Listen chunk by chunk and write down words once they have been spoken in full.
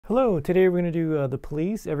Hello, today we're going to do The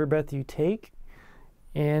Police, Every Breath You Take.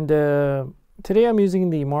 And today I'm using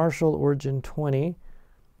the Marshall Origin 20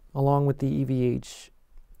 along with the EVH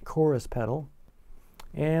chorus pedal.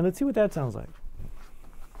 And let's see what that sounds like.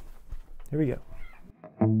 Here we go.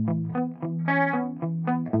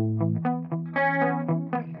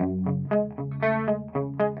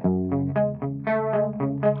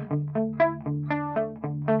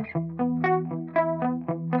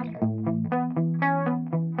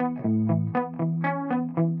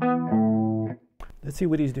 Let's see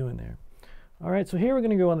what he's doing there. All right, so here we're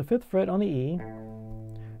going to go on the 5th fret on the E,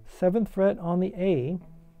 7th fret on the A,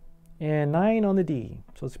 and 9 on the D.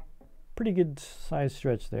 So it's a pretty good size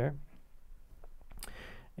stretch there.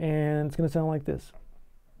 And it's going to sound like this.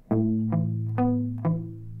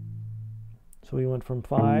 So we went from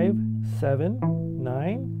 5, 7,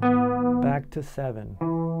 9, back to 7.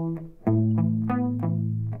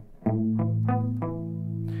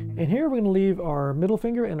 And here we're going to leave our middle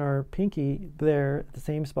finger and our pinky there at the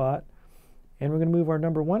same spot. And we're going to move our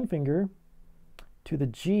number 1 finger to the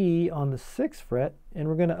G on the 6th fret, and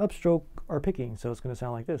we're going to upstroke our picking. So it's going to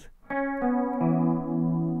sound like this.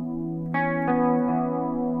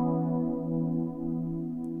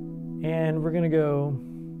 And we're going to go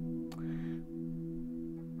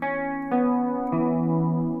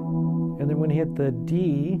and then when you hit the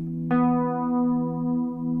D,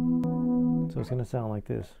 so it's going to sound like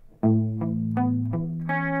this.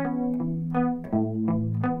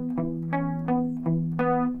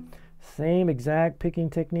 Same exact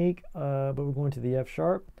picking technique, but we're going to the F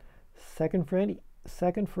sharp, 2nd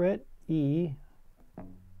fret E,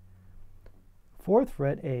 4th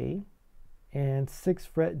fret A, and 6th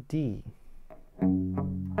fret D.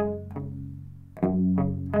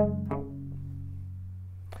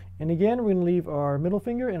 And again, we're going to leave our middle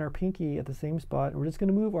finger and our pinky at the same spot. We're just going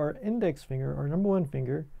to move our index finger, our number 1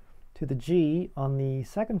 finger, to the G on the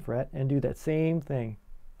 2nd fret and do that same thing,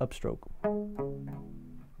 upstroke.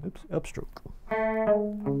 Oops, upstroke.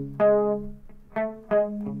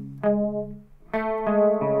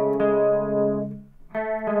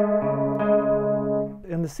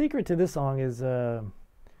 And the secret to this song is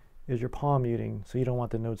your palm muting, so you don't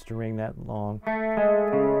want the notes to ring that long.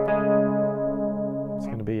 It's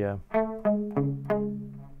going to be a...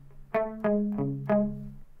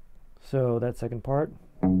 So that second part.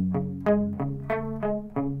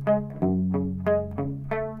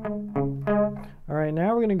 All right, now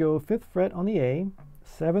we're going to go 5th fret on the A,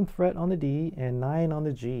 7th fret on the D, and 9 on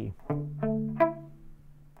the G.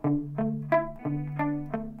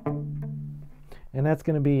 And that's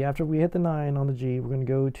going to be, after we hit the 9 on the G, we're going to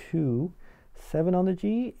go to 7 on the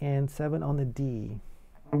G and 7 on the D.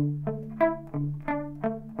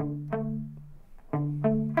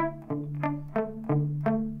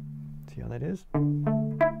 See how that is?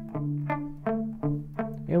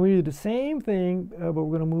 And we do the same thing, but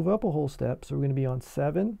we're going to move up a whole step. So we're going to be on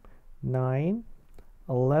 7, 9,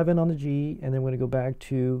 11 on the G, and then we're going to go back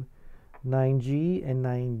to 9G and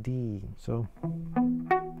 9D. So...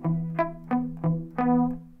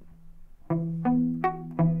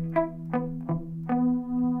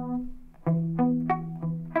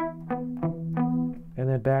 and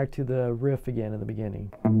then back to the riff again in the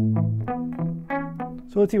beginning.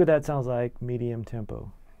 So let's see what that sounds like, medium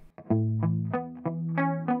tempo.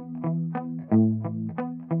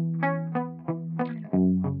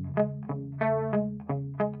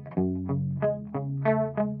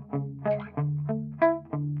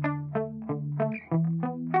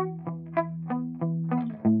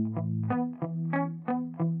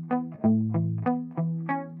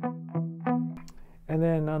 And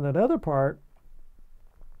then on that other part,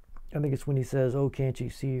 I think it's when he says, "Oh, can't you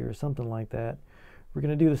see," or something like that. We're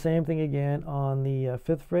going to do the same thing again on the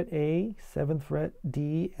 5th fret A, 7th fret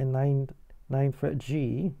D, and 9th fret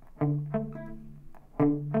G.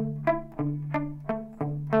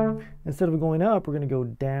 Instead of going up, we're going to go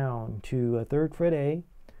down to 3rd fret A,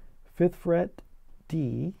 5th fret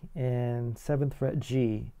D, and 7th fret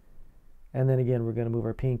G. And then again, we're going to move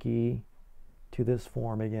our pinky to this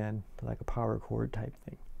form again, like a power chord type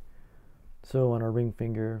thing. So on our ring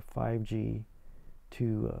finger, 5G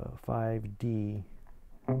to 5D.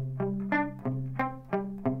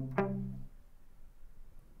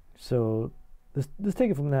 So let's take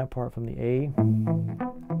it from that part, from the A.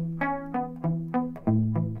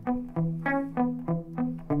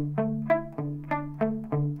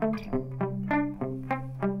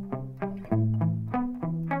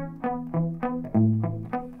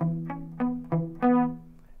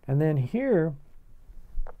 And then here,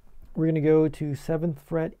 we're going to go to 7th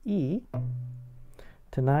fret E,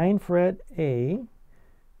 to 9th fret A,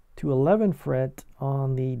 to 11th fret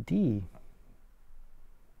on the D.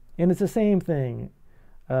 And it's the same thing.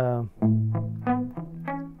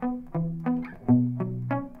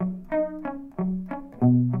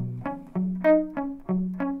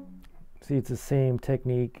 See, it's the same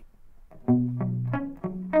technique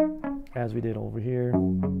as we did over here.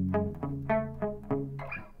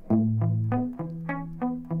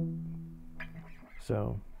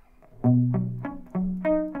 So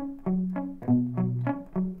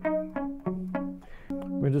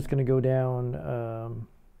we're just going to go down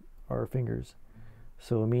our fingers.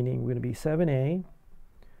 So meaning we're going to be 7A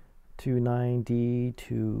to 9D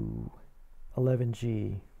to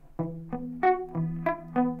 11G.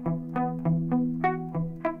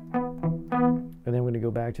 And then we're going to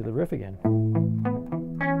go back to the riff again.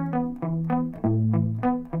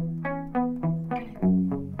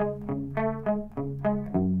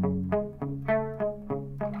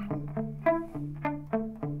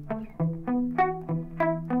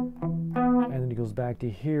 And then it goes back to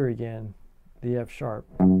here again, the F sharp.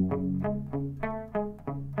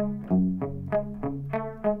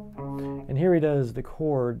 And here he does the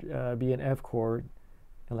chord be an F chord,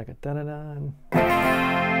 and like a dun-dun-dun.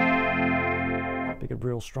 Make it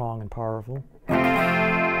real strong and powerful.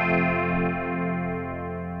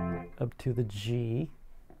 Up to the G.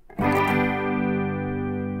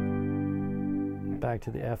 Back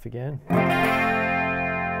to the F again.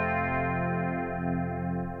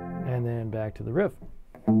 And then back to the riff.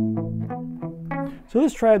 So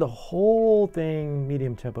let's try the whole thing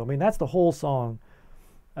medium tempo. I mean, that's the whole song.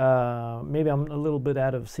 Maybe I'm a little bit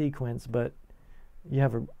out of sequence, but you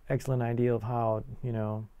have an excellent idea of how, you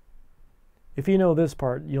know, if you know this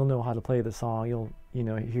part, you'll know how to play the song. You'll, you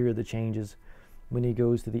know, hear the changes when he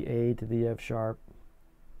goes to the A to the F sharp,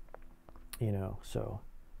 you know, so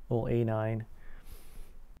little A9.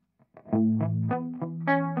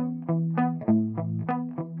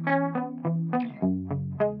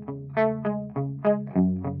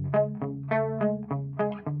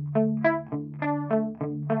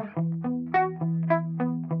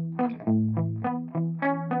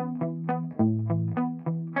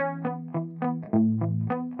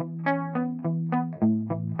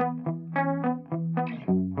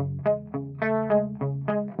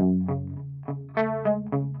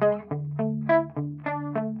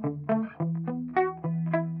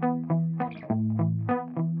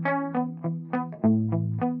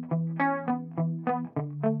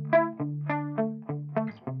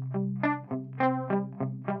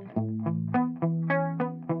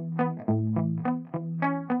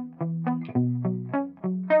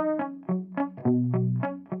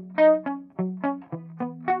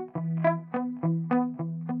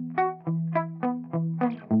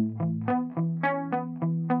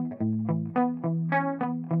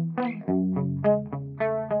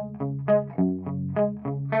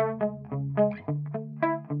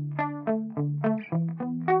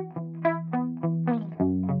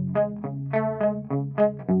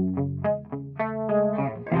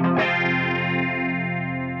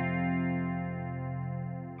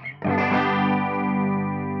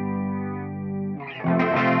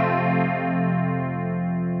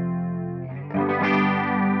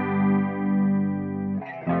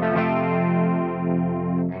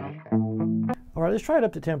 All right, let's try it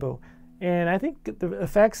up to tempo. And I think the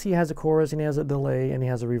effects, he has a chorus and he has a delay and he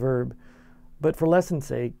has a reverb. But for lesson's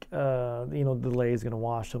sake, you know, the delay is going to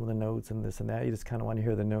wash some of the notes and this and that. You just kind of want to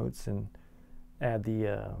hear the notes and add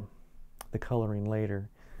the coloring later.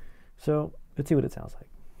 So let's see what it sounds like.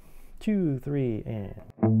 2, 3, and...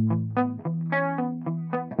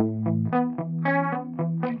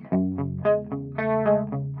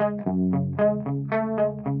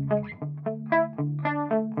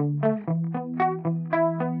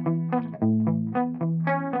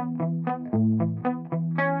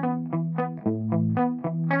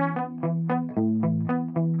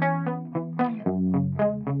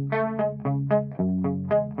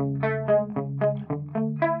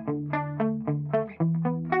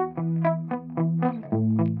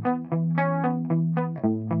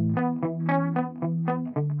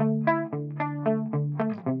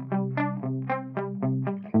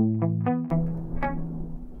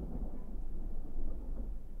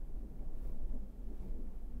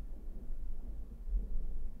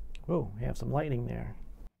 Whoa, we have some lightning there.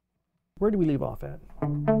 Where do we leave off at?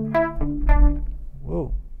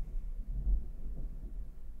 Whoa.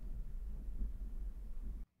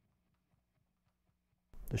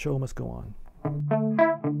 The show must go on.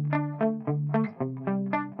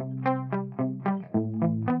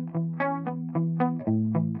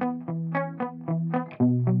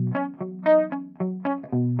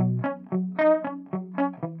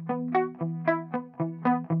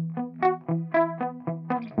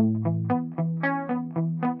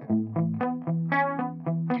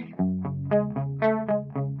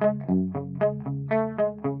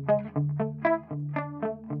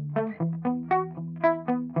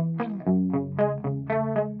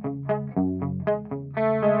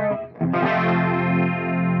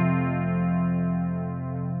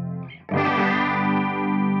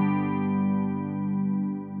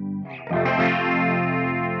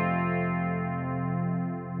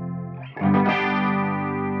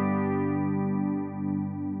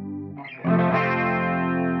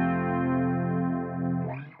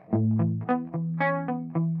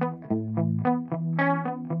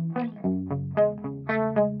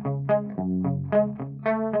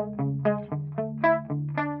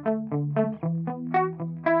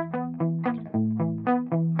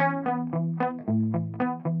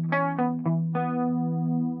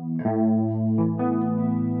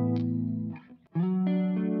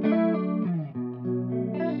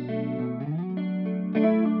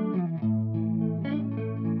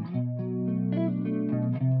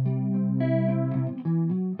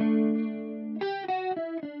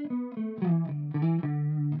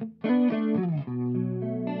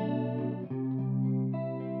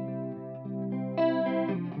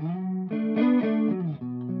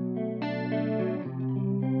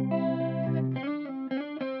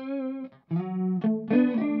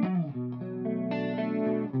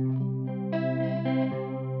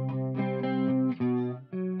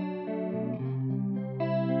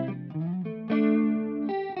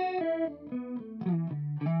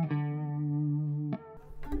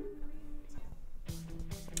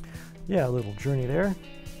 Yeah, a little journey there.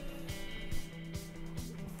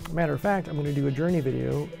 Matter of fact, I'm going to do a journey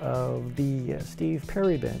video of the Steve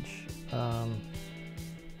Perry bench. As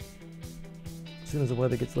soon as the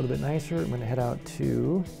weather gets a little bit nicer, I'm going to head out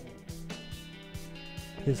to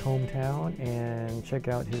his hometown and check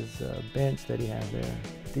out his bench that he has there,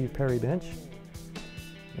 Steve Perry bench.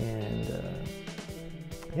 And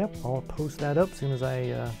yep, I'll post that up as soon as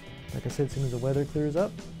like I said, as soon as the weather clears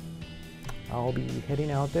up. I'll be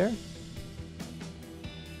heading out there.